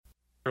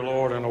Dear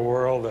Lord, in a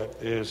world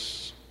that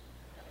is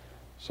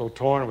so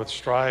torn with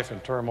strife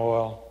and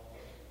turmoil,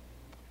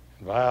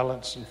 and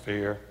violence and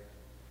fear,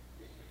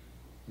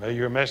 may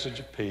your message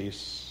of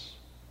peace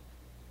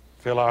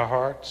fill our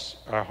hearts,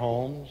 our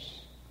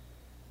homes,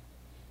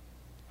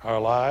 our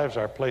lives,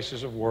 our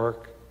places of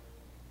work,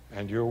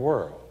 and your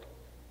world.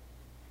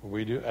 For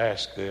we do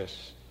ask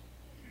this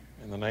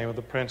in the name of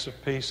the Prince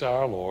of Peace,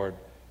 our Lord,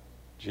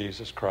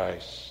 Jesus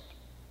Christ.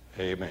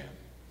 Amen.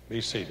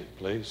 Be seated,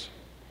 please.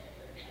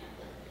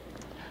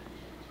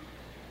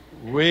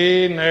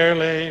 We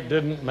nearly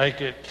didn't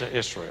make it to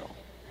Israel.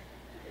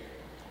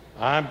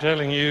 I'm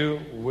telling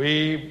you,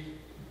 we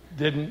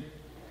didn't.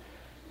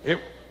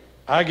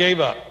 I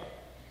gave up.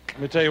 Let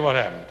me tell you what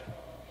happened.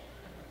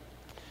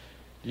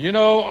 You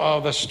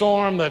know the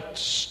storm that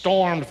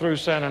stormed through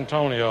San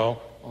Antonio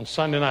on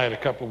Sunday night a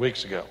couple of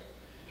weeks ago?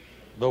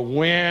 The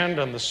wind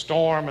and the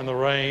storm and the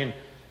rain.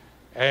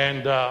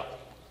 And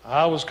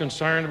I was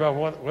concerned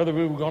about whether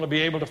we were going to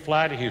be able to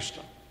fly to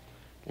Houston,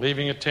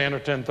 leaving at 10 or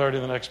 10:30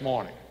 the next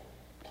morning.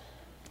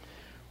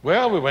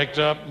 Well, we waked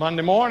up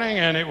Monday morning,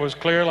 and it was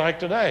clear like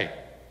today.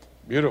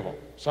 Beautiful,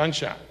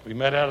 sunshine. We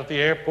met out at the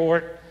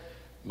airport.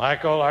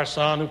 Michael, our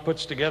son, who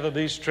puts together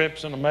these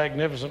trips in a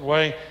magnificent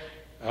way,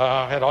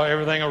 had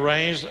everything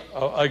arranged.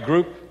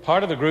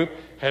 Part of the group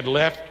had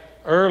left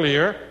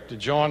earlier to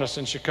join us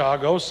in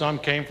Chicago. Some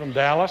came from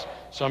Dallas.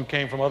 Some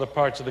came from other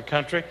parts of the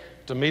country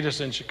to meet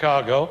us in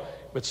Chicago.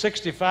 But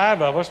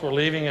 65 of us were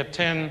leaving at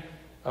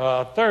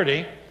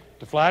 10:30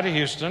 to fly to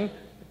Houston,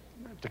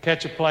 to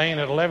catch a plane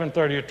at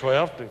 11:30 or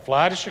 12 to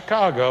fly to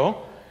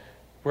Chicago,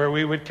 where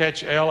we would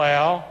catch El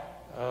Al,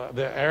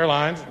 the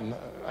airline,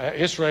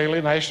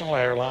 Israeli national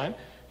airline,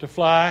 to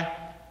fly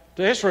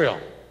to Israel.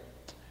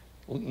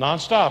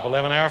 Nonstop,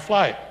 11-hour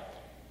flight.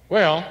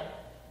 Well,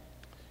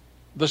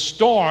 the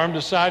storm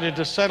decided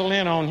to settle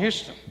in on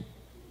Houston.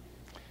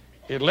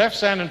 It left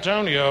San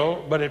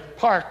Antonio, but it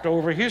parked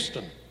over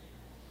Houston.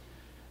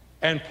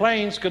 And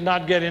planes could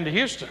not get into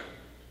Houston.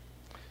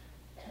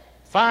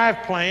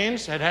 5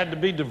 planes had to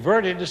be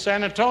diverted to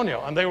San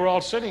Antonio, and they were all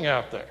sitting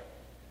out there.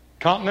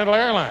 Continental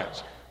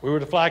Airlines. We were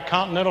to fly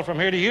Continental from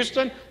here to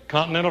Houston,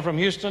 Continental from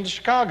Houston to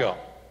Chicago.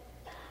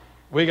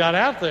 We got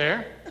out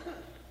there,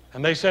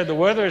 and they said the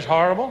weather is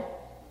horrible,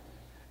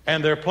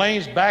 and their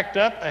planes backed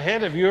up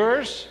ahead of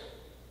yours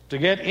to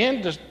get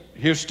into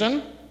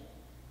Houston.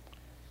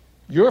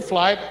 Your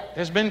flight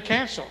has been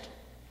canceled.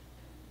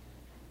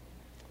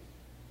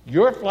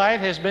 Your flight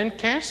has been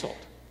canceled.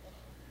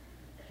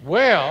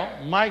 Well,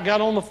 Mike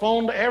got on the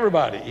phone to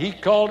everybody. He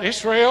called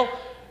Israel,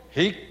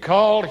 he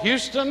called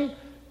Houston,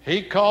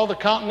 he called the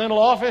Continental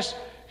office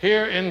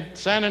here in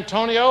San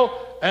Antonio,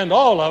 and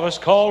all of us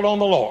called on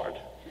the Lord.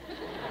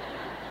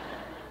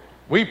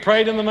 We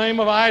prayed in the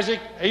name of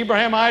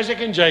Abraham, Isaac,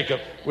 and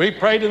Jacob. We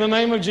prayed in the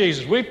name of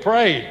Jesus. We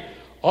prayed,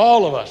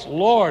 all of us,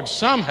 Lord,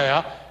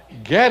 somehow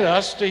get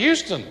us to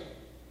Houston.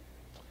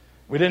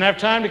 We didn't have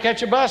time to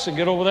catch a bus and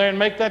get over there and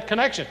make that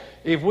connection.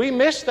 If we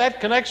missed that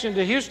connection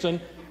to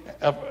Houston,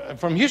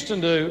 from Houston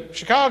to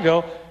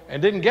Chicago,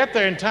 and didn't get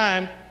there in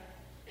time,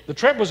 the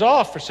trip was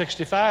off for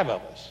 65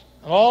 of us.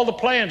 And all the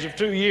plans of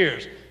 2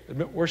 years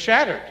were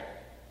shattered.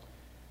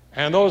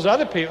 And those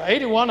other people,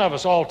 81 of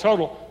us all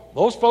total,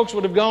 those folks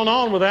would have gone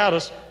on without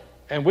us,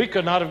 and we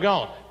could not have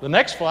gone. The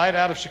next flight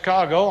out of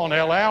Chicago on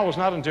El Al was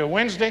not until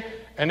Wednesday,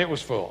 and it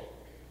was full.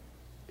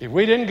 If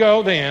we didn't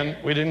go then,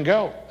 we didn't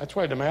go. That's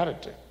what it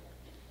amounted to.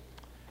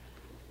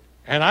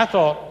 And I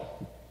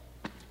thought,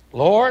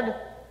 Lord,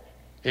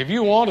 if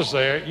you want us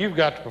there, you've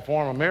got to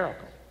perform a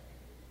miracle.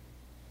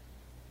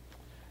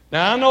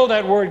 Now, I know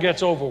that word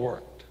gets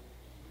overworked.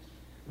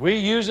 We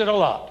use it a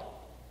lot.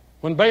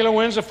 When Baylor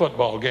wins a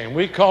football game,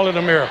 we call it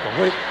a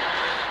miracle.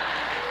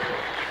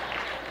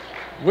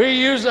 We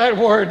use that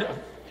word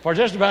for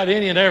just about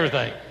any and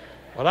everything.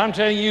 But I'm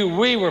telling you,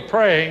 we were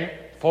praying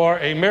for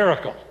a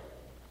miracle.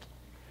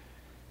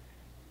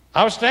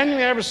 I was standing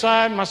there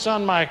beside my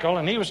son Michael,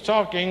 and he was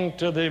talking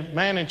to the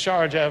man in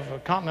charge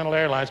of Continental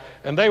Airlines,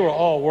 and they were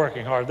all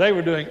working hard. They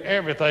were doing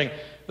everything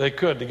they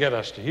could to get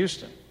us to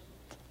Houston.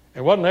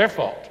 It wasn't their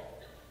fault.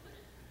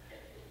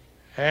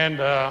 And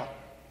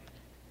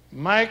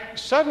Mike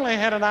suddenly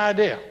had an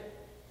idea.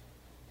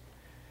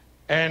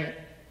 And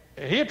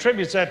he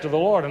attributes that to the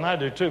Lord, and I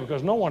do too,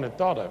 because no one had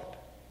thought of it.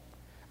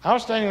 I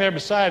was standing there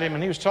beside him,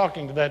 and he was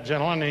talking to that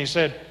gentleman, and he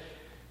said,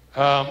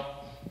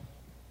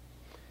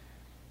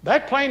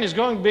 that plane is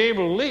going to be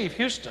able to leave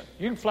Houston.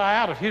 You can fly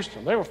out of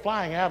Houston. They were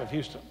flying out of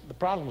Houston. The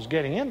problem was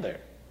getting in there.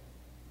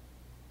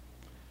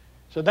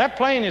 So that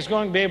plane is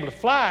going to be able to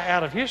fly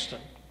out of Houston.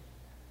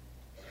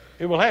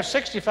 It will have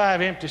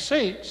 65 empty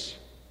seats.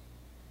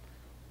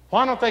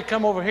 Why don't they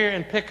come over here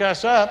and pick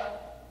us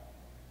up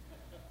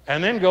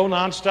and then go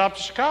nonstop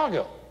to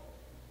Chicago?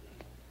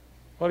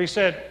 Well, he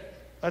said,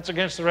 that's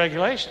against the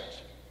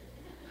regulations.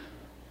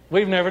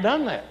 We've never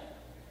done that.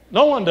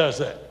 No one does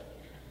that.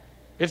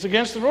 It's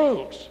against the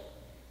rules.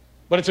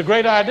 But it's a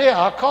great idea.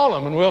 I'll call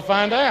them and we'll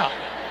find out.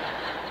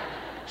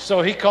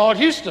 So he called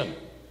Houston.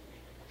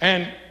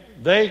 And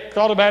they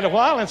thought about it a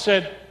while and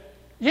said,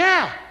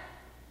 yeah,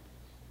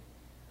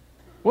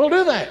 We'll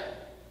do that.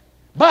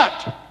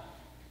 But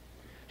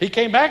he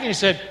came back and he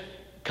said,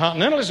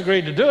 Continental has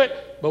agreed to do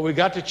it, but we've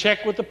got to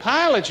check with the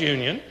pilots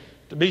union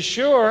to be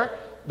sure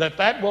that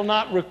that will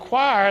not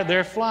require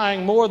their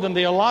flying more than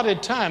the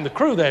allotted time, the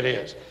crew that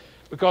is,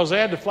 because they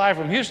had to fly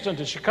from Houston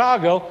to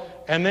Chicago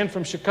and then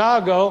from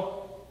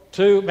Chicago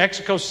to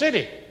Mexico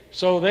City.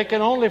 So they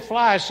can only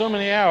fly so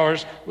many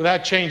hours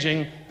without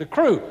changing the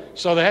crew.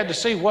 So they had to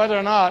see whether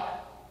or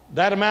not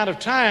that amount of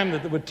time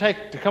that it would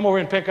take to come over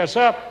and pick us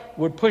up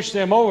would push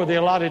them over the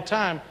allotted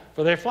time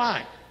for their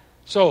flying.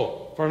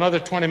 So for another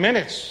 20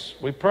 minutes,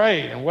 we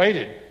prayed and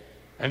waited.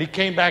 And he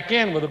came back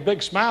in with a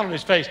big smile on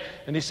his face.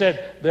 And he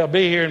said, they'll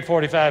be here in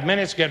 45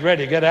 minutes. Get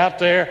ready. Get out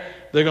there.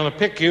 They're going to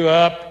pick you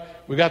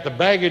up. We got the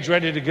baggage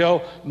ready to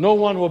go. No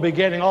one will be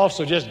getting off,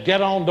 so just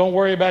get on. Don't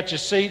worry about your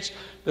seats.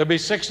 There'll be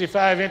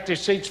 65 empty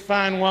seats.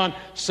 Find one.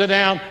 Sit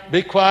down.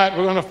 Be quiet.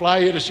 We're going to fly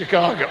you to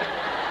Chicago.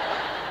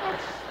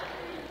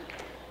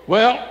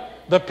 Well,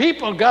 the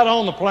people got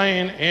on the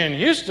plane in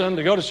Houston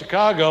to go to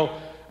Chicago,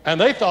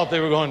 and they thought they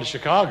were going to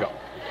Chicago.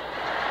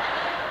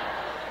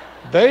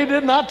 They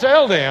did not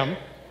tell them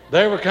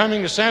they were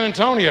coming to San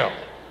Antonio.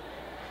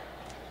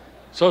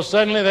 So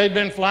suddenly they'd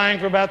been flying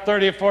for about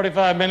 30 or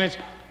 45 minutes,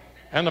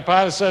 and the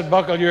pilot said,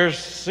 buckle your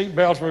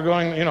seatbelts, we're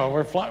going,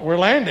 we're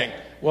landing.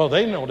 Well,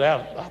 they no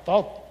doubt, I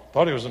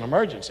thought it was an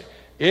emergency.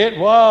 It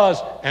was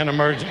an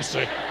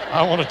emergency.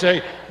 I want to tell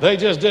you, they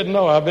just didn't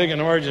know how big an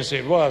emergency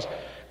it was.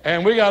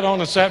 And we got on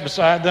and sat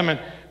beside them, and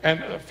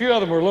a few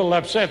of them were a little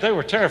upset. They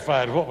were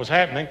terrified of what was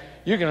happening.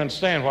 You can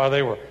understand why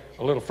they were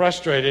a little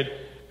frustrated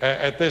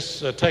at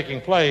this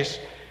taking place.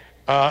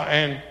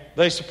 And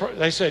they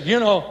said,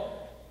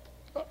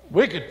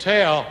 we could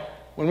tell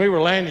when we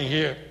were landing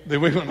here that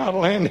we were not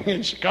landing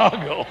in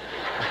Chicago.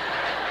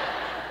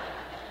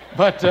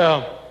 But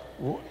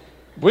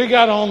we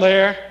got on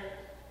there,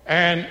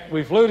 and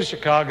we flew to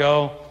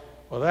Chicago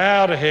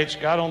without a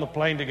hitch, got on the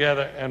plane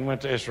together, and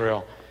went to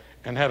Israel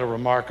and had a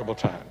remarkable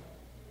time.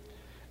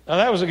 Now,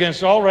 that was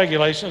against all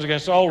regulations,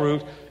 against all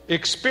rules.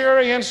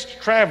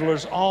 Experienced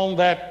travelers on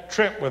that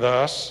trip with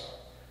us,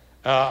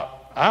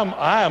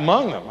 I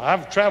among them.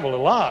 I've traveled a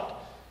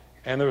lot.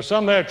 And there were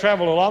some there that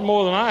traveled a lot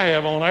more than I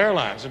have on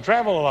airlines and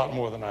travel a lot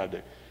more than I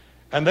do.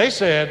 And they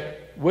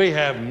said, we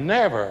have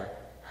never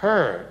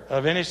heard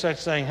of any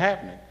such thing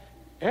happening,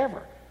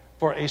 ever.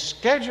 For a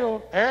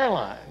scheduled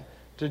airline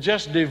to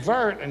just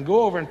divert and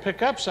go over and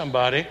pick up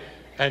somebody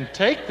and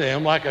take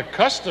them like a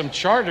custom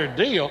chartered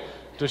deal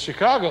to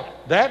Chicago,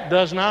 that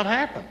does not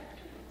happen.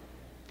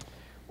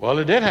 Well,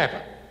 it did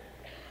happen.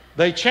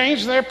 They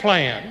changed their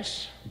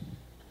plans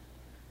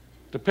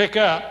to pick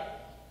up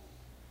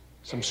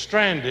some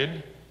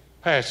stranded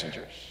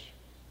passengers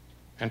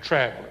and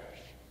travelers.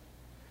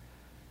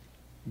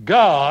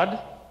 God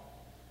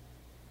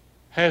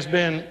has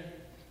been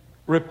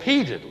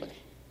repeatedly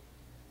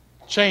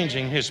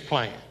changing his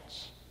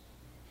plans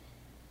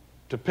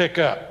to pick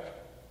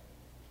up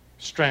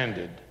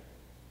stranded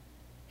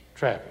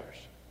travelers.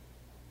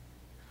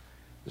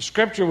 The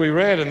scripture we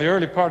read in the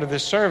early part of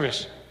this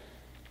service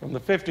from the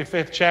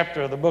 55th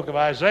chapter of the book of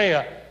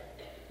Isaiah,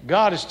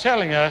 God is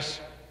telling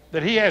us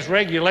that he has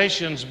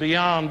regulations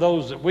beyond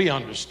those that we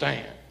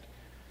understand.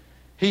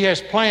 He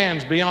has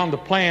plans beyond the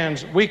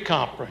plans we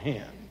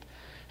comprehend.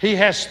 He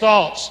has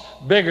thoughts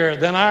bigger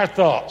than our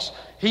thoughts.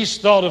 He's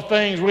thought of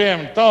things we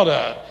haven't thought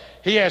of.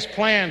 He has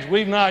plans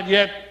we've not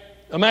yet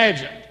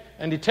imagined.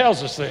 And he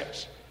tells us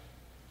this.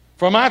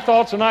 For my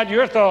thoughts are not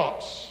your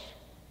thoughts.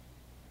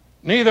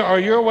 Neither are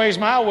your ways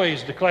my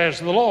ways, declares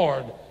the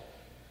Lord.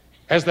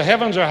 As the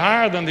heavens are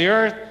higher than the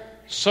earth,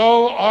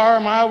 so are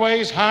my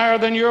ways higher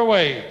than your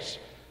ways,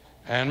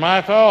 and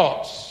my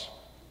thoughts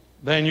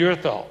than your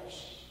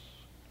thoughts.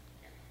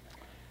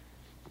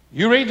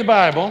 You read the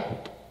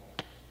Bible,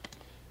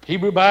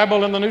 Hebrew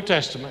Bible in the New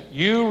Testament.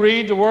 You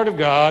read the Word of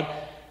God,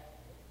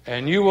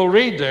 and you will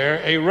read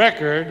there a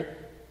record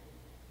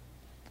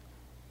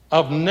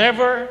of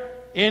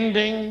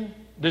never-ending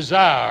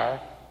desire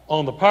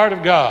on the part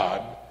of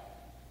God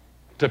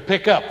to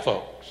pick up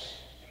folks,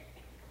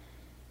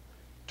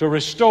 to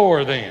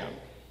restore them,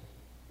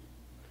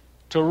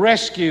 to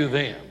rescue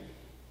them,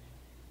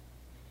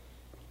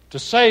 to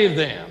save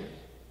them,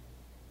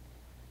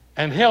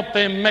 and help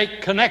them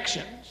make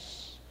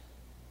connections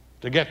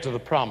to get to the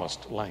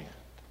promised land.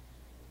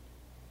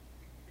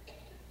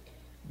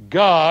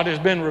 God has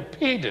been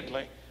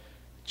repeatedly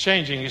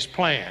changing his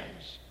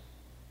plans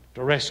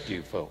to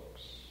rescue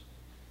folks.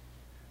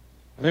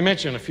 Let me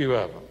mention a few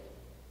of them.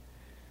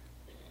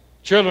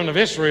 Children of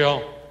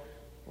Israel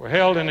were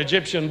held in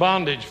Egyptian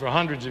bondage for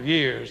hundreds of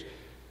years,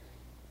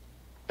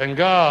 and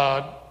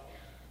God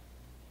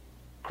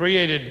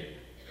created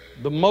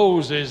the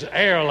Moses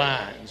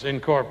Airlines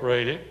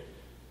Incorporated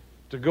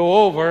to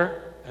go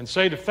over and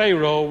say to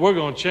Pharaoh, we're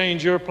going to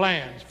change your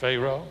plans,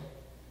 Pharaoh.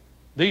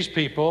 These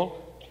people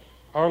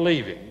are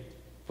leaving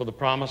for the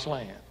promised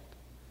land.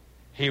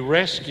 He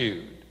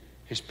rescued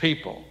his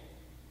people.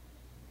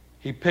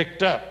 He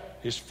picked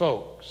up his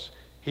folks.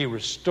 He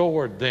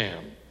restored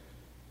them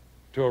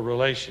to a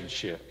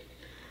relationship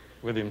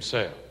with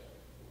himself.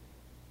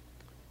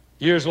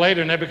 Years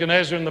later,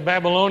 Nebuchadnezzar and the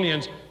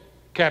Babylonians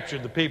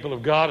captured the people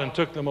of God and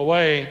took them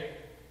away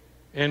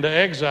into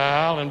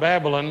exile in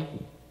Babylon.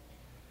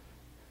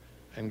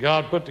 And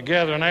God put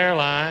together an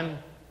airline,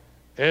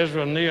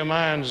 Ezra,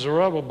 Nehemiah, and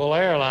Zerubbabel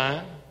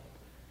airline,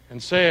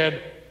 and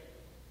said,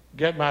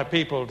 get my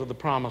people to the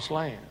promised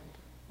land.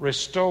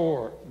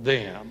 Restore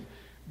them.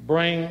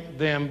 Bring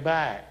them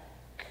back.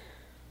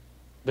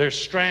 They're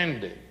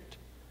stranded.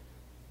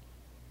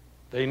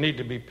 They need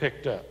to be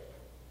picked up.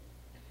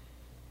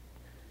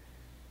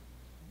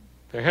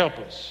 They're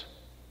helpless.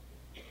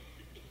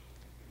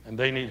 And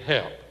they need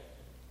help.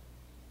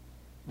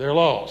 They're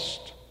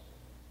lost.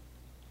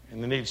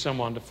 And they need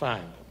someone to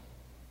find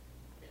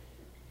them.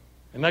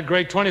 In that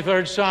great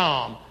 23rd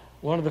Psalm,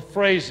 one of the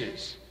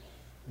phrases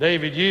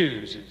David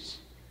uses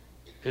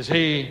is,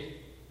 he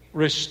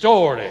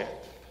restoreth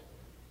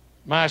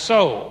my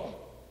soul.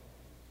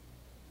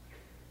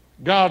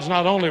 God's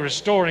not only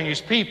restoring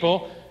his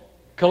people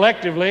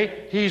collectively,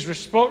 he's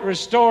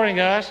restoring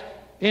us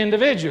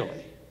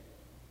individually.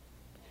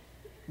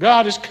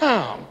 God has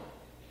come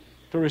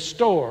to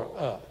restore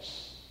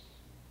us,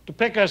 to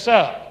pick us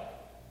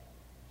up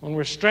when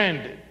we're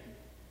stranded,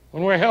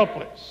 when we're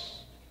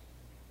helpless,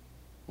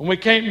 when we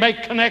can't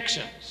make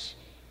connections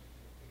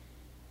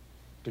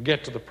to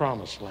get to the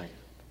promised land.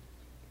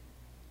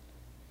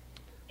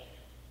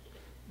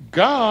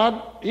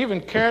 God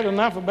even cared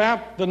enough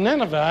about the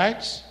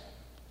Ninevites.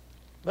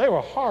 They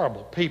were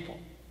horrible people.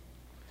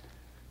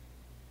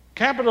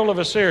 Capital of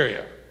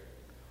Assyria.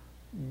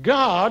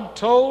 God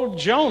told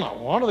Jonah,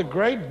 one of the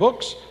great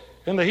books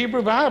in the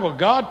Hebrew Bible,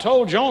 God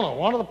told Jonah,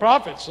 one of the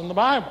prophets in the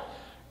Bible,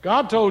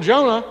 God told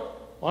Jonah,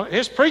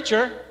 his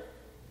preacher,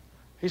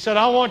 he said,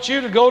 I want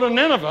you to go to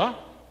Nineveh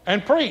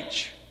and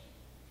preach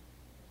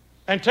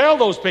and tell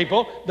those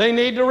people they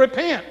need to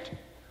repent.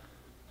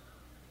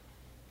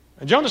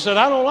 And Jonah said,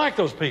 I don't like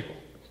those people.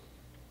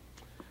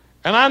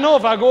 And I know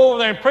if I go over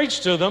there and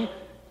preach to them,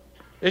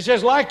 it's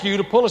just like you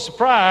to pull a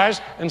surprise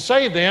and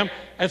save them,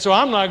 and so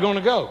I'm not going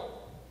to go.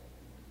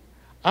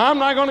 I'm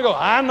not going to go.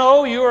 I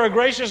know you are a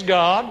gracious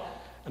God,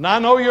 and I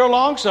know you're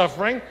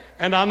long-suffering,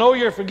 and I know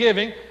you're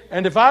forgiving,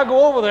 and if I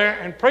go over there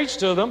and preach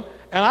to them,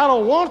 and I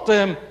don't want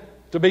them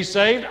to be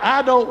saved,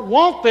 I don't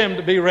want them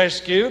to be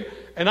rescued,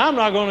 and I'm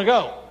not going to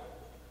go.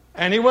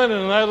 And he went in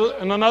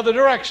another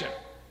direction.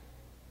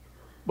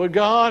 But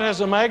God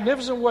has a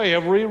magnificent way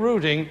of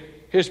rerouting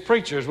his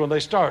preachers when they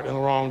start in the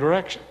wrong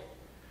direction.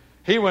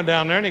 He went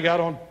down there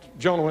and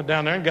Jonah went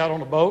down there and got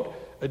on a boat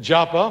at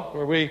Joppa,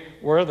 where we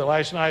were the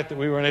last night that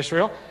we were in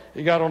Israel.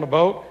 He got on a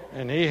boat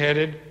and he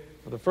headed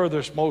for the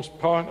furthest most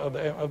part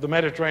of the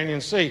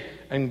Mediterranean Sea.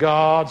 And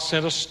God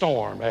sent a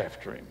storm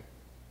after him.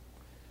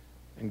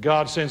 And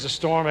God sends a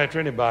storm after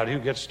anybody who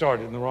gets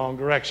started in the wrong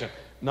direction.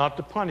 Not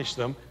to punish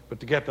them, but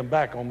to get them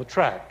back on the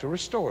track, to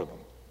restore them.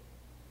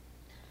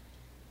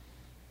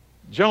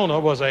 Jonah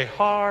was a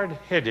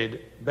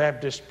hard-headed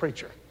Baptist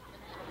preacher.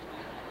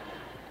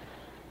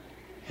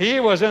 He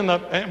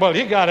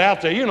got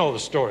out there. You know the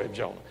story of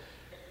Jonah.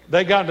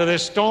 They got into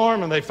this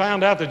storm and they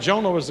found out that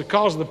Jonah was the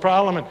cause of the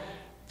problem and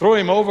threw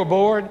him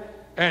overboard.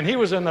 And he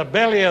was in the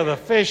belly of the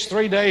fish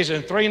 3 days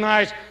and 3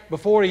 nights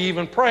before he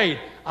even prayed.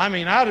 I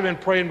mean, I'd have been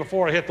praying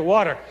before I hit the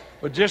water.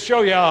 But just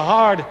show you how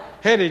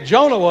hard-headed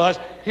Jonah was,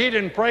 he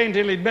didn't pray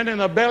until he'd been in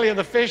the belly of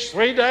the fish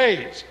 3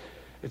 days.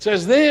 It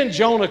says, then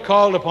Jonah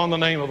called upon the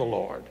name of the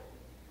Lord.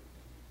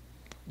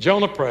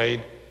 Jonah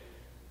prayed,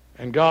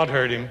 and God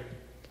heard him,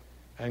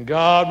 and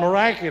God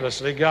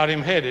miraculously got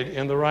him headed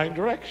in the right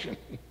direction.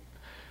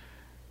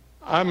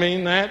 I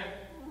mean, that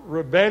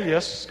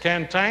rebellious,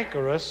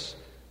 cantankerous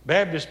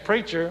Baptist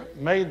preacher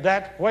made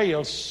that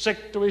whale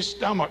sick to his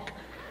stomach,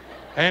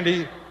 and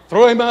he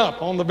threw him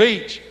up on the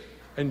beach.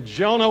 And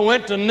Jonah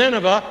went to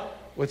Nineveh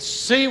with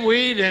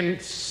seaweed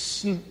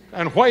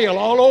and whale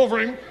all over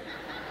him.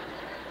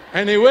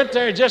 And he went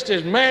there just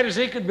as mad as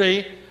he could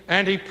be,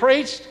 and he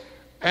preached,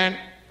 and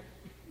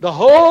the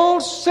whole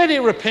city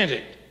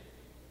repented.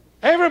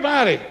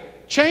 Everybody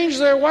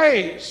changed their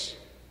ways.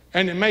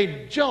 And it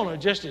made Jonah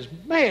just as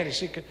mad as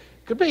he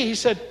could be. He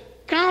said,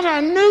 God, I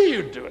knew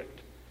you'd do it.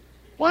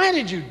 Why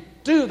did you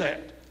do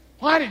that?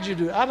 Why did you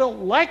do it? I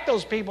don't like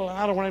those people, and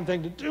I don't want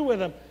anything to do with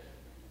them.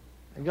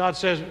 And God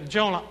says,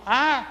 Jonah,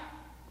 I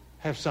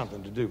have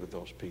something to do with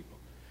those people.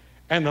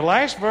 And the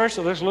last verse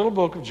of this little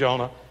book of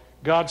Jonah,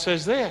 God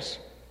says this: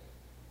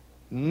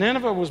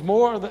 Nineveh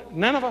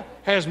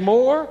has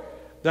more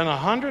than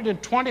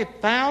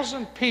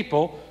 120,000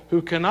 people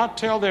who cannot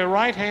tell their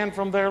right hand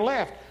from their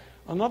left.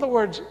 In other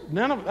words,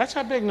 Nineveh, that's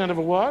how big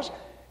Nineveh was.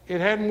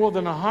 It had more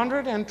than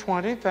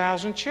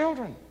 120,000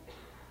 children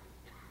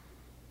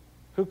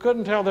who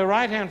couldn't tell their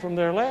right hand from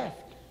their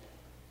left.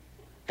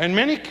 And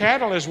many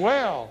cattle as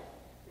well.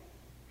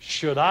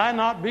 Should I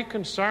not be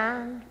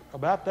concerned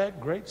about that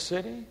great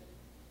city?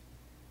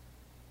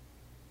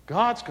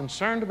 God's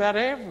concerned about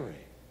every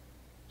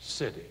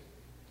city.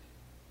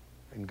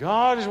 And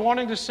God is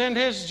wanting to send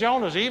his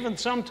Jonahs, even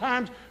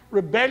sometimes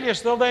rebellious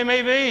though they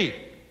may be,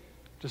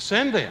 to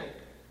send them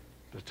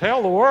to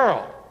tell the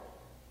world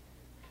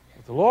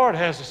But the Lord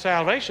has a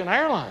salvation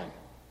airline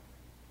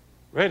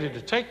ready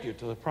to take you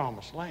to the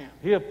promised land.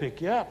 He'll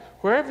pick you up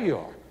wherever you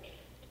are.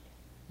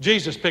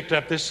 Jesus picked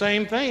up this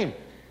same theme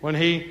when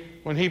he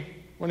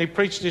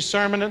preached his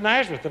sermon at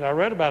Nazareth that I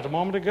read about a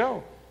moment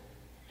ago.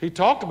 He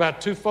talked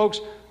about two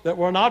folks that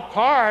were not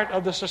part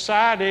of the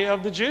society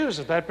of the Jews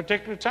at that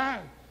particular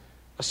time.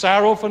 A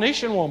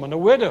Syrophoenician woman, a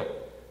widow,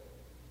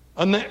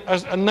 a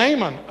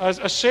Naaman,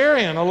 a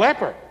Syrian, a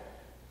leper,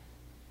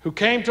 who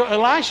came to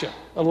Elisha.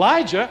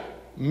 Elijah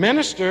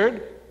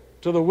ministered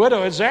to the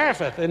widow at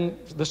Zarephath, and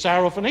the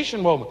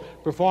Syrophoenician woman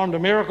performed a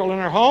miracle in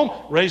her home,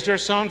 raised her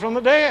son from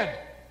the dead.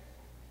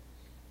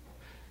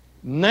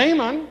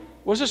 Naaman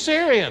was a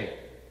Syrian,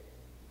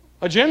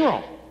 a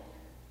general.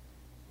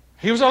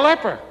 He was a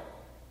leper.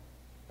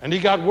 And he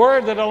got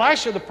word that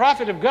Elisha, the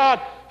prophet of God,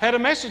 had a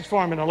message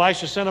for him. And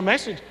Elisha sent a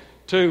message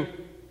to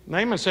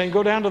Naaman saying,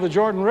 go down to the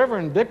Jordan River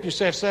and dip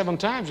yourself 7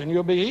 times and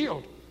you'll be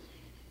healed.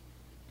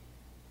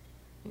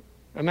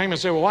 And Naaman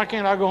said, well, why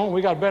can't I go home?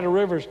 We got better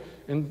rivers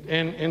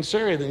in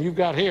Syria than you've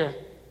got here.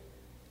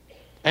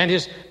 And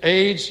his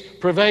age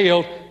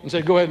prevailed and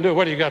said, go ahead and do it.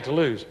 What do you got to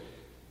lose?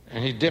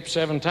 And he dipped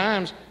 7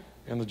 times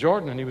in the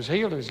Jordan and he was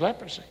healed of his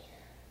leprosy.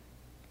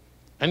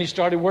 And he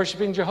started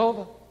worshiping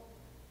Jehovah.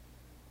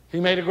 He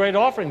made a great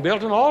offering,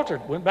 built an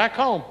altar, went back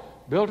home,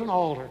 built an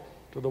altar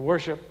to the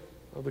worship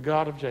of the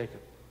God of Jacob,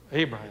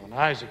 Abraham and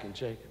Isaac and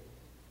Jacob.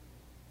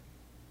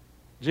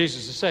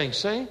 Jesus is saying,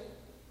 see,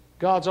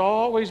 God's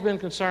always been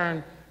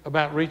concerned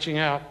about reaching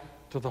out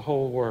to the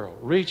whole world,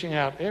 reaching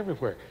out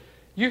everywhere.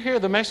 You hear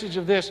the message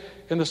of this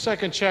in the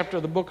 2nd chapter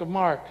of the book of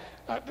Mark,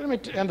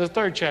 and the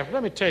 3rd chapter.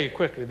 Let me tell you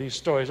quickly these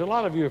stories. A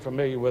lot of you are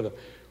familiar with them.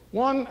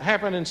 One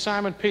happened in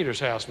Simon Peter's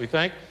house, we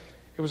think.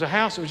 It was a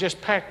house that was just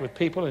packed with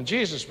people, and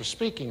Jesus was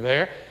speaking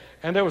there,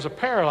 and there was a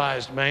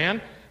paralyzed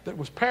man that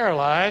was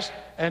paralyzed,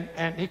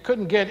 and he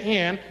couldn't get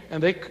in,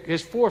 and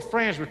his 4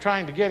 friends were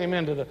trying to get him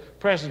into the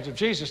presence of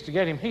Jesus to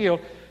get him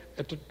healed,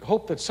 to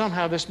hope that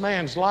somehow this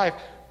man's life,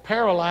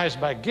 paralyzed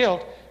by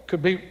guilt,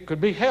 could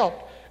be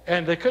helped.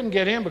 And they couldn't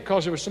get in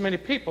because there were so many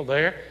people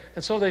there,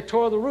 and so they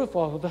tore the roof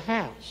off of the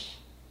house.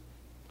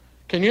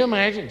 Can you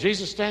imagine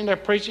Jesus standing there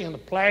preaching and the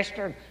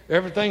plaster and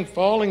everything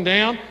falling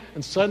down,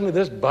 and suddenly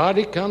this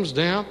body comes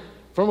down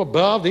from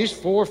above, these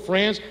 4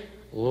 friends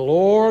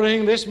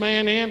lording this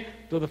man in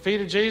to the feet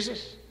of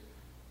Jesus?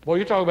 Boy,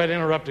 you're talking about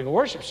interrupting a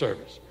worship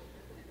service.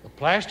 The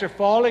plaster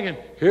falling, and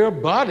here a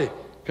body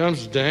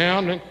comes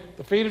down at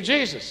the feet of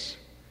Jesus.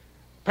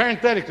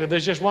 Parenthetically,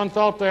 there's just one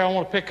thought there I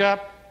want to pick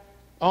up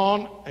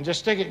on and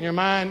just stick it in your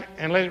mind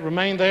and let it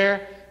remain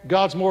there.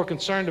 God's more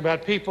concerned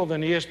about people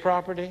than he is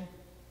property.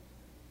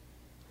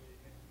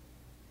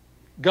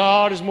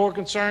 God is more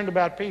concerned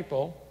about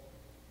people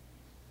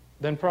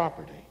than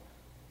property.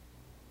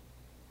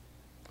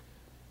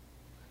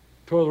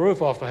 Tore the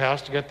roof off the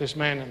house to get this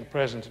man in the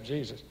presence of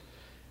Jesus.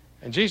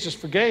 And Jesus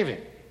forgave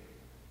him.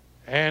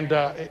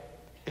 And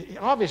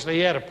obviously he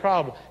had a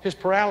problem. His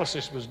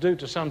paralysis was due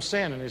to some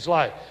sin in his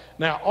life.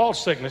 Now, all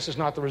sickness is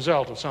not the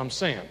result of some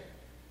sin.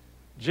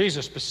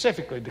 Jesus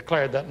specifically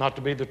declared that not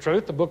to be the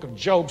truth. The book of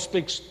Job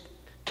speaks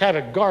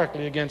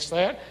categorically against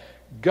that.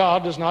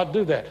 God does not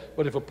do that.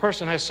 But if a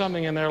person has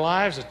something in their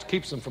lives that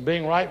keeps them from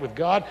being right with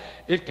God,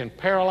 it can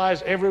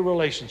paralyze every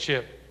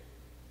relationship.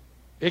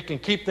 It can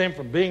keep them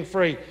from being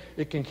free.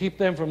 It can keep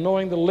them from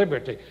knowing the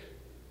liberty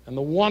and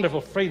the wonderful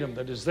freedom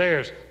that is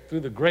theirs through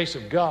the grace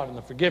of God and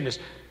the forgiveness.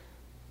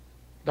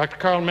 Dr.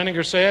 Carl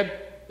Menninger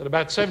said that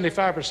about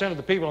 75% of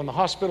the people in the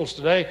hospitals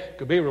today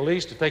could be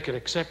released if they could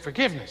accept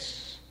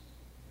forgiveness.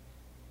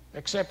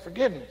 Accept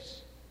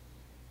forgiveness.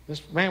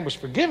 This man was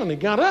forgiven. He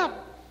got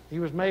up. He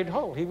was made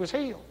whole. He was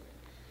healed.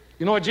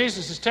 You know what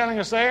Jesus is telling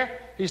us there?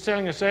 He's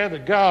telling us there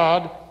that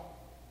God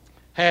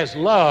has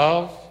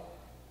love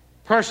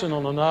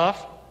personal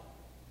enough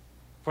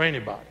for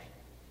anybody.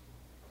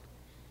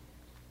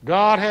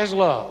 God has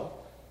love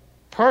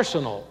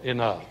personal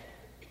enough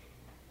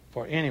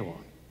for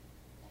anyone.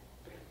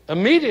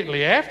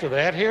 Immediately after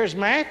that, here's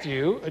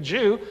Matthew, a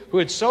Jew who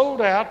had sold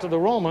out to the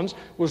Romans,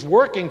 was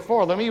working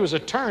for them. He was a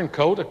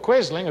turncoat, a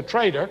quisling, a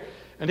traitor,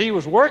 and he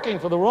was working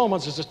for the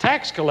Romans as a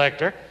tax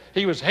collector.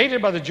 He was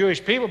hated by the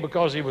Jewish people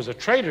because he was a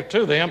traitor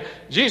to them.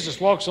 Jesus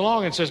walks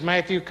along and says,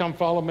 Matthew, come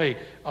follow me.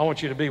 I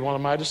want you to be one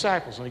of my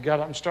disciples. And he got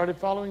up and started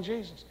following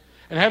Jesus.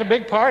 And had a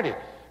big party.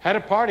 Had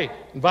a party.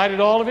 Invited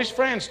all of his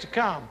friends to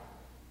come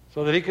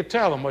so that he could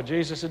tell them what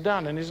Jesus had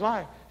done in his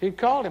life. He'd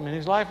called him and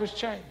his life was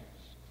changed.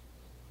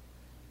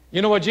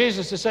 You know what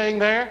Jesus is saying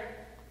there?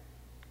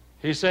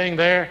 He's saying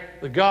there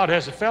that God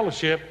has a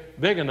fellowship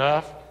big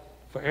enough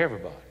for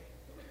everybody.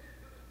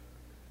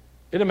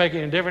 It doesn't make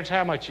any difference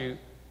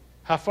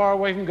how far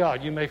away from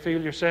God you may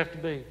feel yourself to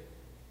be.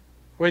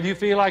 Whether you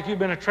feel like you've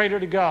been a traitor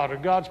to God or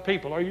God's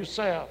people or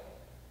yourself,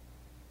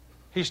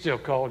 he still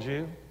called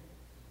you.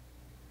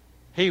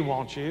 He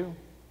wants you.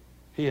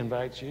 He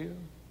invites you.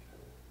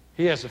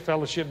 He has a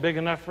fellowship big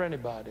enough for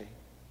anybody.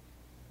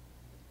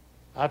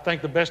 I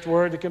think the best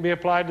word that can be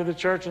applied to the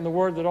church and the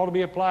word that ought to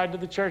be applied to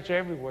the church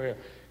everywhere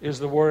is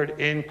the word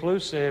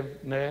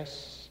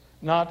inclusiveness,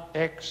 not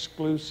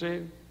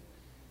exclusive.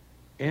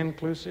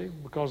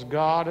 inclusive, because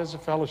God is a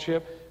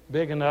fellowship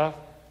big enough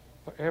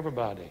for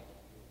everybody.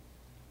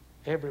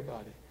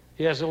 Everybody.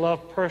 He has a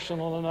love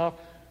personal enough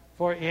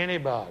for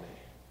anybody.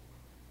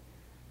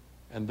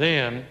 And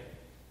then,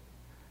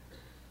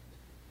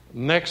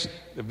 next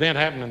event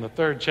happened in the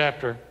 3rd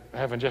chapter,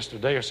 happened just a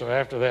day or so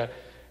after that.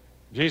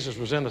 Jesus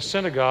was in the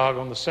synagogue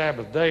on the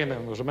Sabbath day, and there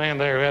was a man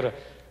there who had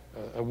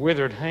a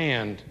withered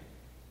hand.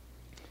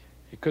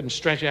 He couldn't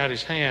stretch out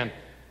his hand.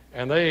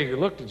 And they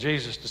looked at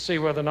Jesus to see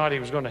whether or not he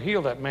was going to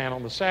heal that man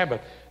on the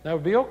Sabbath. Now, it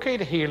would be okay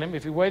to heal him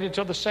if he waited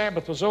till the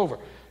Sabbath was over.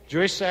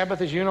 Jewish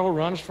Sabbath, as you know,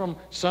 runs from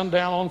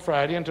sundown on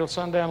Friday until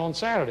sundown on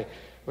Saturday.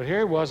 But here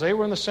he was. They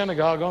were in the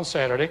synagogue on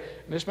Saturday,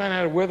 and this man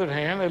had a withered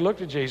hand. They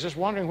looked at Jesus,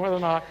 wondering whether or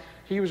not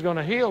he was going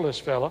to heal this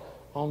fellow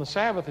on the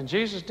Sabbath. And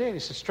Jesus did. He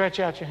said, stretch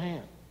out your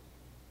hand.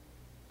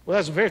 Well,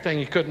 that's the very thing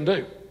he couldn't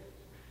do.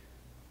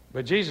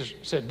 But Jesus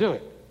said, do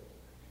it.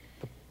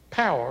 The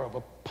power of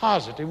a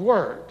positive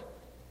word.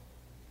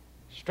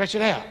 Stretch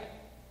it out.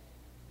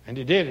 And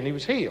he did, and he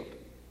was healed.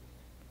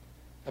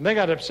 And they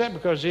got upset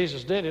because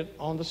Jesus did it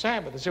on the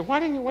Sabbath. They said, why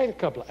didn't you wait a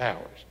couple of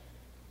hours?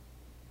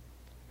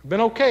 It'd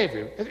been okay if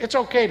you. It's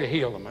okay to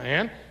heal a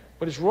man,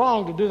 but it's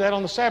wrong to do that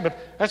on the Sabbath.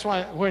 That's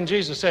why when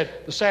Jesus said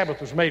the Sabbath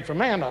was made for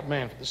man, not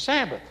man for the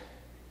Sabbath.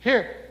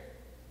 Here,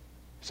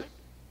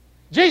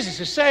 Jesus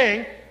is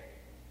saying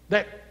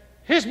that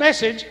his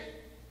message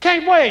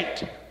can't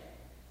wait.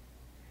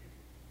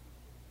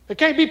 It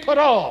can't be put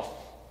off.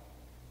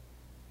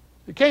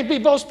 It can't be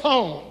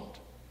postponed.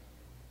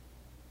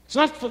 It's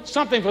not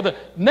something for the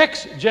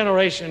next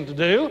generation to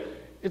do.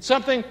 It's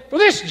something for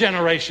this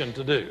generation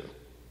to do.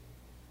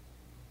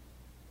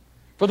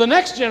 For the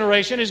next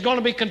generation is going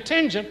to be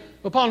contingent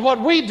upon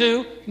what we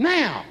do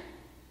now,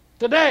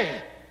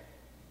 today.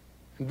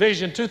 In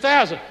Vision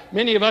 2000,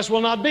 many of us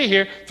will not be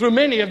here through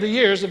many of the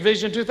years of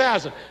Vision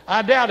 2000.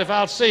 I doubt if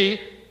I'll see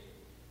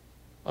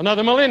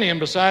another millennium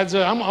besides,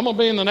 I'm going to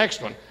be in the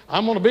next one.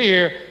 I'm going to be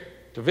here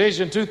to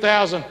Vision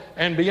 2000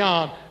 and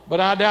beyond, but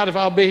I doubt if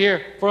I'll be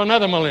here for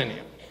another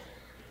millennium.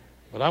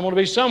 But I'm going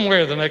to be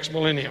somewhere the next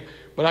millennium.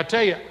 But I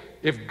tell you,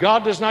 if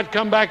God does not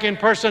come back in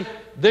person,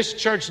 this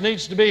church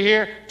needs to be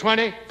here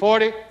 20,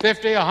 40,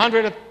 50,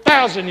 100,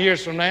 1,000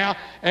 years from now,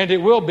 and it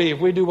will be if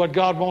we do what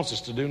God wants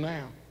us to do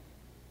now.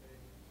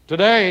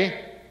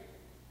 Today,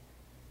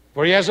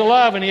 for he has a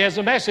love and he has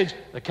a message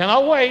that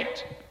cannot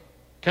wait,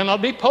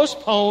 cannot be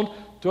postponed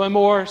to a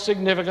more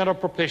significant or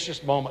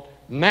propitious moment.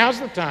 Now's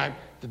the time,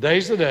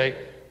 today's the day,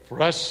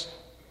 for us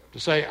to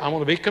say, I'm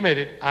going to be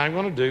committed, I'm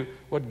going to do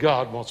what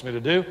God wants me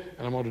to do,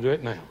 and I'm going to do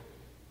it now.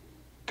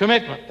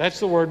 Commitment, that's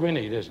the word we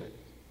need, isn't it?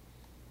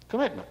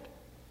 Commitment.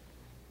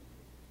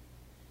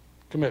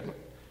 Commitment.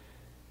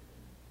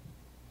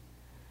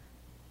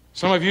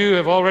 Some of you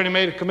have already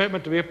made a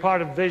commitment to be a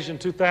part of Vision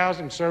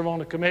 2000 and serve on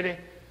the committee.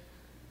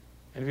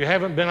 And if you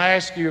haven't been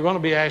asked, you're going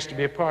to be asked to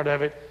be a part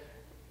of it.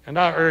 And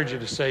I urge you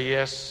to say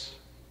yes.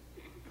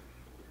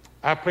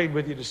 I plead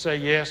with you to say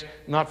yes,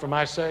 not for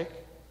my sake.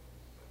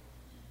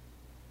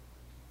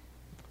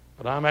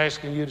 But I'm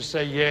asking you to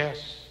say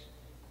yes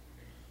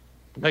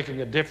to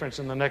making a difference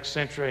in the next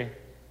century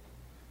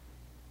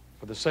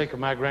for the sake of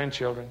my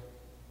grandchildren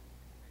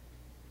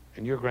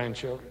and your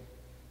grandchildren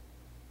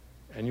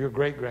and your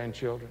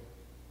great-grandchildren.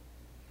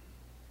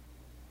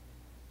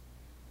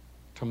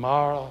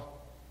 Tomorrow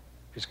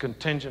is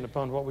contingent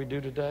upon what we do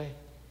today.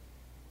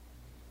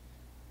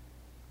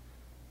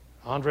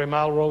 Andre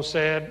Malraux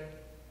said,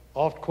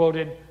 oft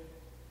quoted,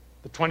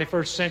 the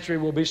 21st century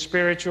will be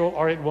spiritual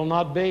or it will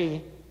not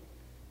be.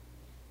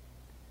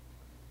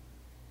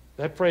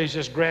 That phrase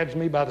just grabs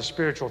me by the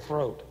spiritual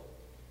throat.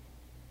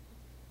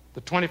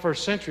 The 21st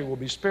century will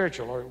be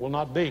spiritual or it will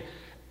not be.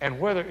 And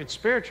whether it's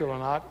spiritual or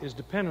not is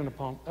dependent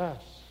upon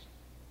us.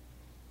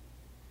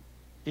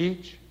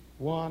 Each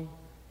one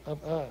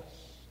of us.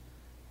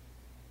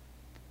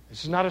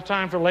 This is not a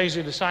time for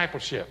lazy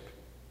discipleship.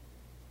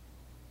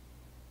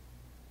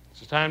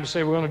 It's a time to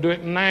say we're going to do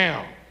it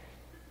now.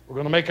 We're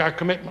going to make our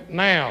commitment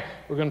now.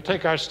 We're going to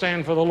take our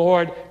stand for the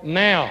Lord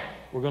now.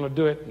 We're going to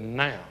do it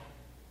now.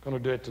 We're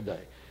going to do it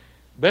today.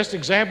 Best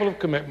example of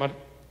commitment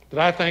that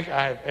I think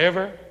I have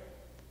ever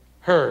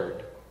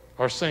heard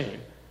or seen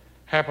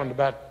happened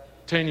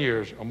about 10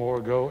 years or more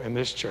ago in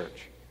this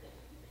church.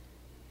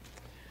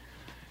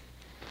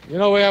 You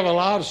know, we have a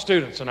lot of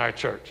students in our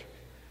church.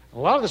 A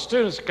lot of the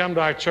students that come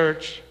to our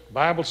church,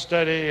 Bible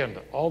study and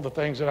all the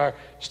things that our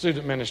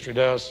student ministry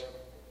does,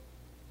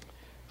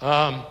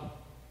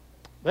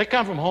 they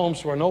come from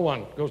homes where no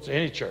one goes to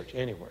any church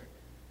anywhere.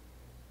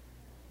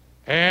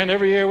 And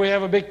every year we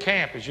have a big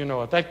camp, as you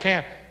know. At that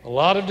camp, a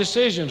lot of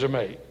decisions are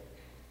made.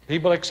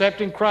 People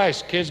accepting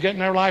Christ, kids getting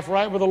their life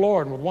right with the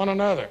Lord and with one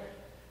another,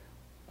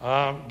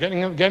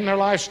 getting their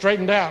life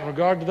straightened out in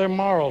regard to their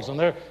morals and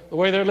the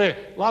way they're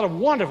living. A lot of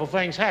wonderful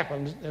things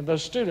happen in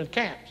those student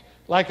camps,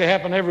 like they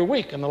happen every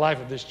week in the life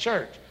of this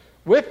church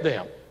with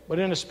them, but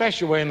in a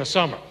special way in the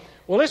summer.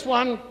 Well, this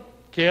one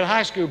kid,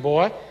 high school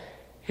boy,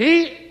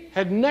 he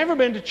had never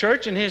been to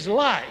church in his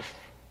life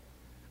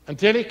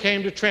until he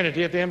came to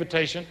Trinity at the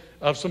invitation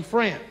of some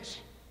friends.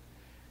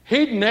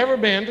 He'd never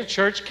been to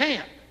church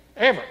camp,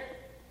 ever.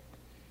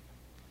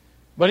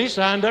 But he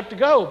signed up to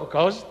go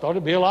because he thought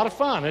it'd be a lot of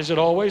fun, as it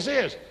always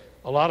is,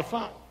 a lot of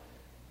fun.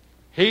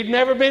 He'd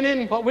never been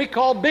in what we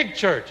call big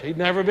church. He'd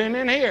never been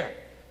in here.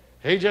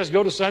 He'd just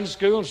go to Sunday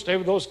school and stay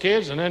with those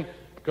kids and then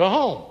go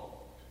home.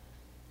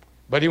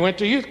 But he went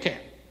to youth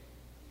camp.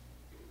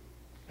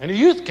 And at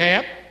youth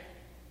camp,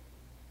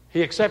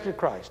 he accepted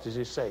Christ as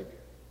his Savior.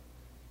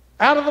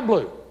 Out of the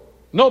blue.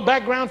 No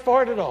background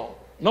for it at all.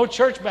 No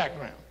church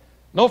background.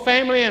 No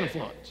family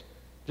influence.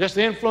 Just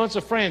the influence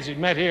of friends he'd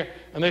met here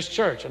in this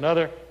church and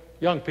other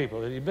young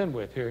people that he'd been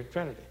with here at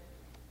Trinity.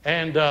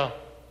 And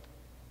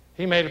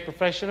he made a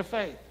profession of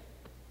faith.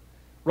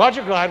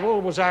 Roger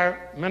Glidewell was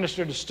our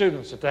minister to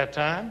students at that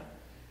time.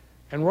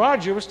 And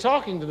Roger was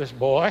talking to this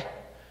boy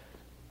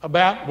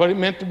about what it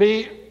meant to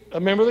be a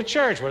member of the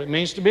church, what it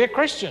means to be a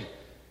Christian.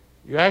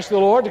 You ask the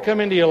Lord to come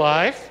into your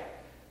life,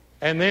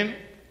 and then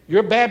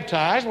you're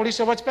baptized. Well, he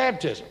said, what's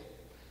baptism?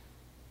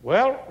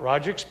 Well,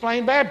 Roger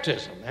explained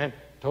baptism and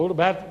told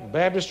about the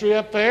baptistry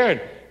up there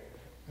and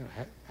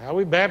how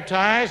we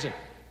baptize, and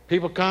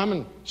people come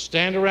and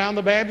stand around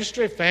the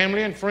baptistry,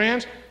 family and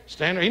friends.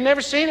 He'd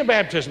never seen a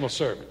baptismal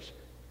service.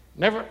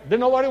 Didn't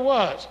know what it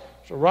was.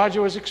 So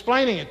Roger was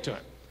explaining it to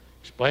him,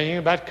 explaining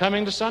about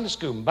coming to Sunday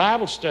school,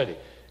 Bible study,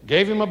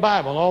 gave him a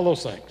Bible and all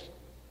those things.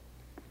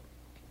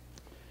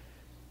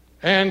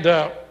 And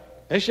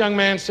this young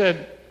man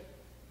said,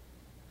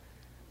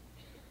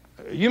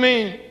 you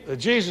mean that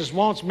Jesus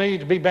wants me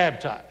to be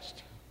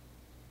baptized?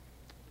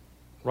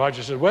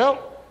 Roger said,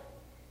 well,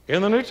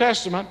 in the New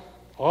Testament,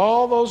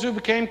 all those who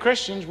became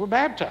Christians were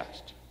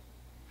baptized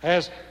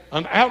as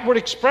an outward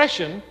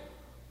expression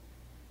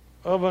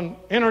of an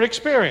inner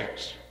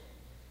experience.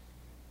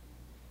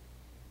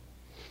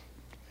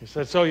 He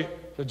said, so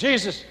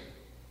Jesus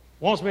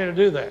wants me to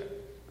do that.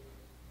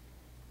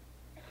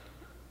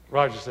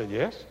 Roger said,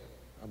 yes,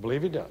 I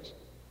believe he does.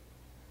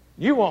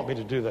 You want me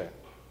to do that?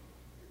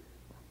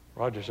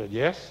 Roger said,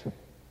 yes,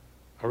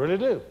 I really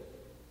do.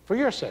 For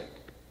your sake,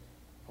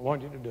 I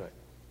want you to do it.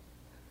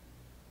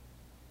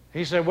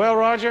 He said, well,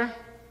 Roger,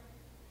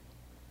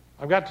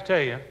 I've got to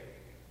tell you,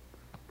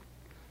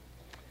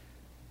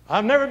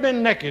 I've never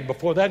been naked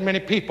before that many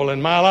people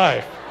in my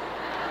life.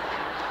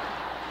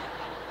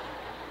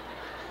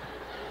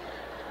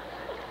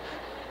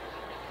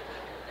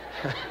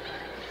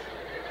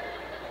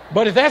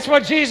 But if that's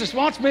what Jesus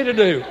wants me to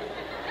do,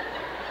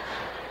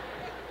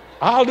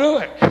 I'll do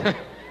it.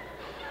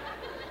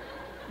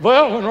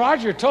 Well, when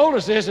Roger told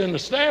us this in the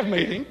staff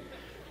meeting,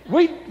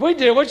 we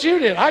did what you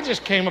did. I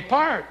just came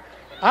apart.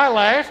 I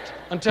laughed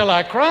until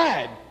I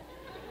cried.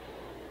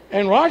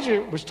 And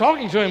Roger was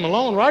talking to him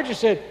alone. Roger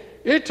said,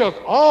 it took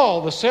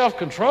all the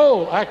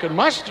self-control I could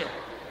muster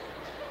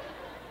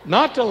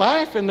not to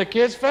laugh in the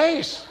kid's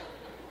face.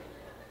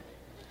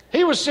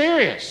 He was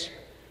serious.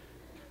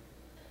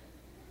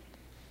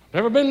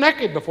 Never been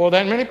naked before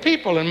that many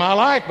people in my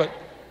life, but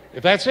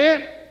if that's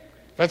it,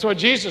 if that's what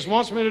Jesus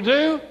wants me to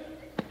do,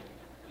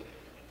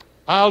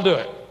 I'll do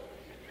it.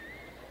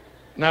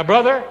 Now,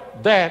 brother,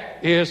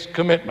 that is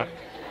commitment.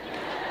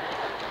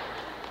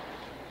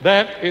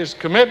 That is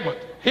commitment.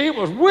 He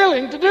was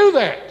willing to do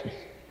that.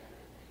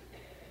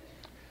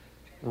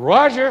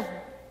 Roger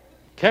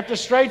kept a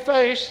straight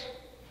face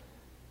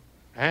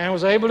and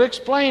was able to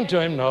explain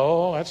to him,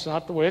 no, that's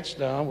not the way it's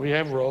done. We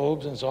have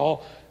robes, and it's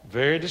all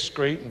very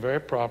discreet and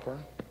very proper.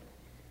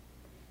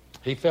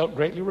 He felt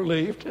greatly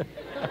relieved.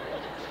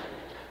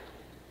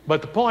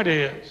 But the point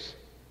is,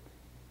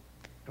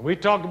 and we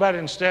talked about it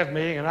in staff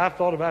meeting, and I've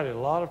thought about it a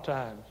lot of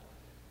times,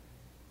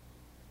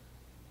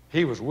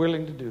 he was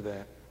willing to do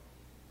that.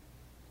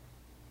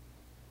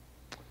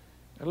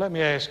 And let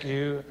me ask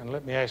you, and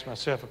let me ask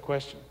myself a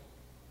question.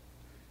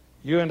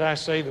 You and I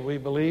say that we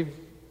believe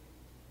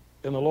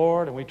in the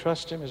Lord and we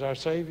trust Him as our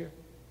Savior.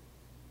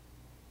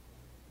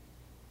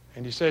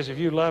 And He says, if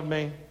you love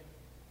me,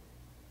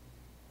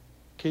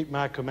 keep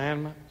my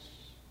commandments,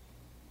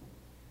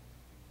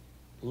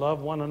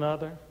 love one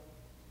another.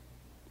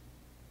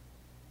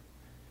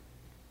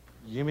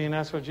 You mean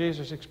that's what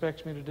Jesus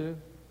expects me to do?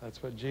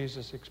 That's what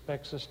Jesus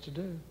expects us to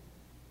do,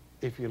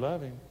 if you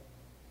love Him.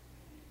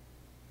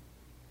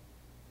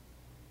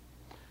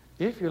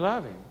 If you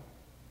love Him,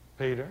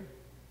 Peter,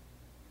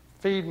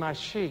 feed my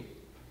sheep.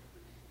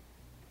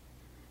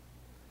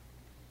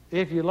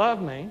 If you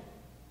love me,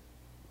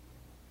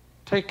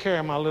 take care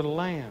of my little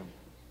lamb.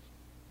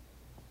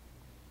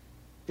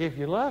 If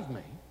you love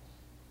me,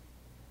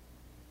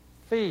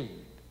 feed,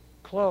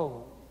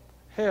 clothe,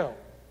 help,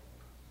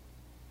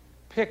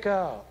 pick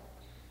up,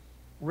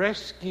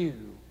 rescue,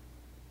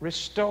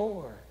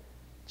 restore,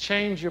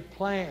 change your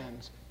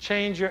plans,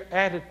 change your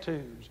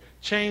attitudes,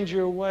 change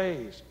your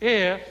ways,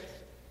 if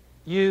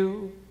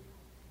you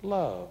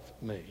love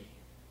me.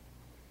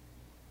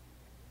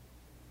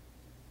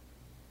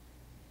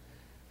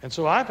 And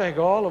so I think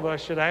all of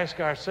us should ask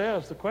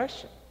ourselves the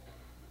question,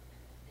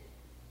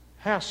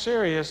 how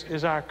serious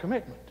is our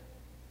commitment?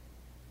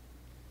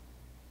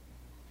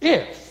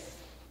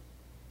 If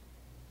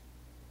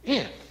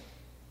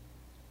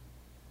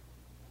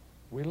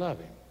we love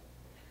him.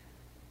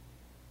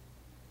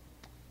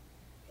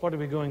 What are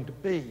we going to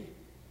be?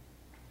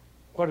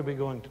 What are we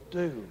going to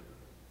do?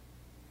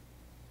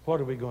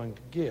 What are we going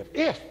to give?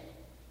 If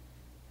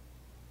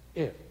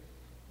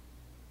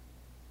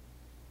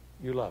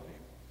you love him.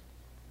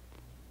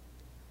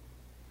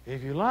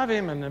 If you love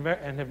him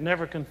and have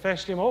never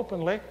confessed him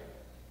openly,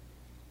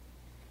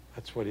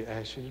 that's what he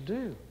asks you to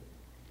do.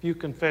 If you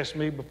confess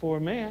me before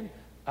men,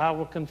 I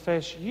will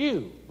confess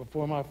you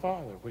before my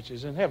Father, which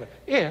is in heaven,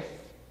 if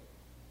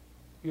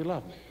you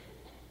love me.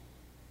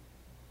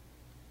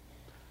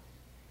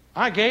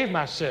 I gave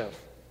myself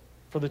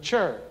for the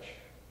church.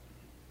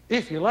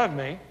 If you love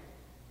me,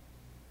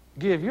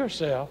 give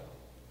yourself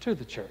to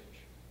the church.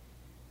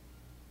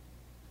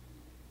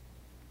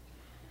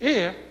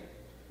 If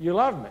you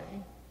love me,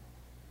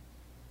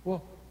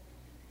 well,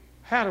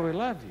 how do we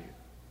love you?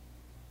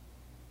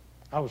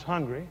 I was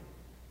hungry,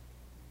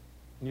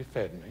 and you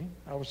fed me.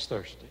 I was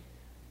thirsty.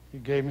 You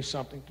gave me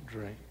something to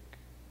drink.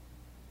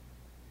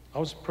 I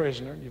was a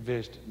prisoner, and you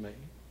visited me.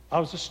 I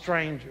was a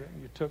stranger,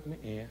 and you took me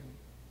in.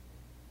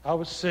 I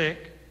was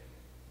sick,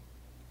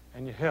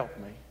 and you helped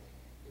me.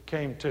 You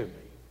came to me.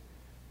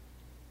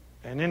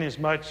 And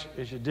inasmuch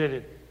as you did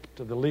it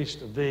to the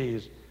least of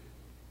these,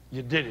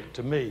 you did it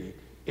to me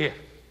if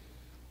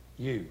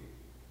you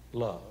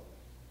love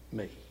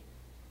me.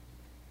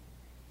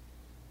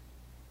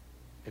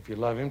 If you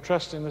love him,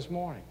 trust him this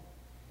morning.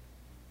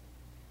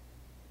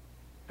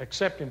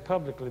 Accept him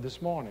publicly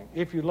this morning.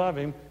 If you love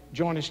him,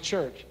 join his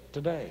church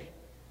today.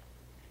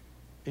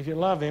 If you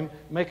love him,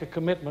 make a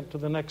commitment to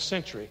the next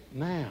century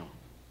now,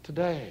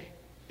 today.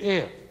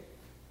 If.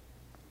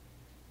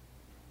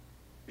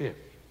 It's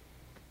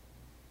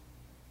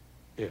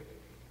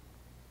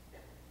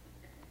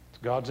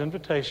God's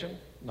invitation,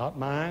 not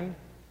mine.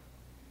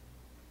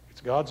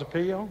 It's God's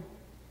appeal,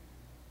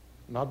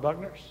 not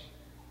Buckner's.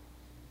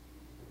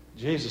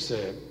 Jesus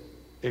said,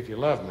 if you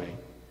love me,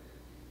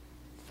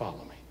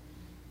 follow me.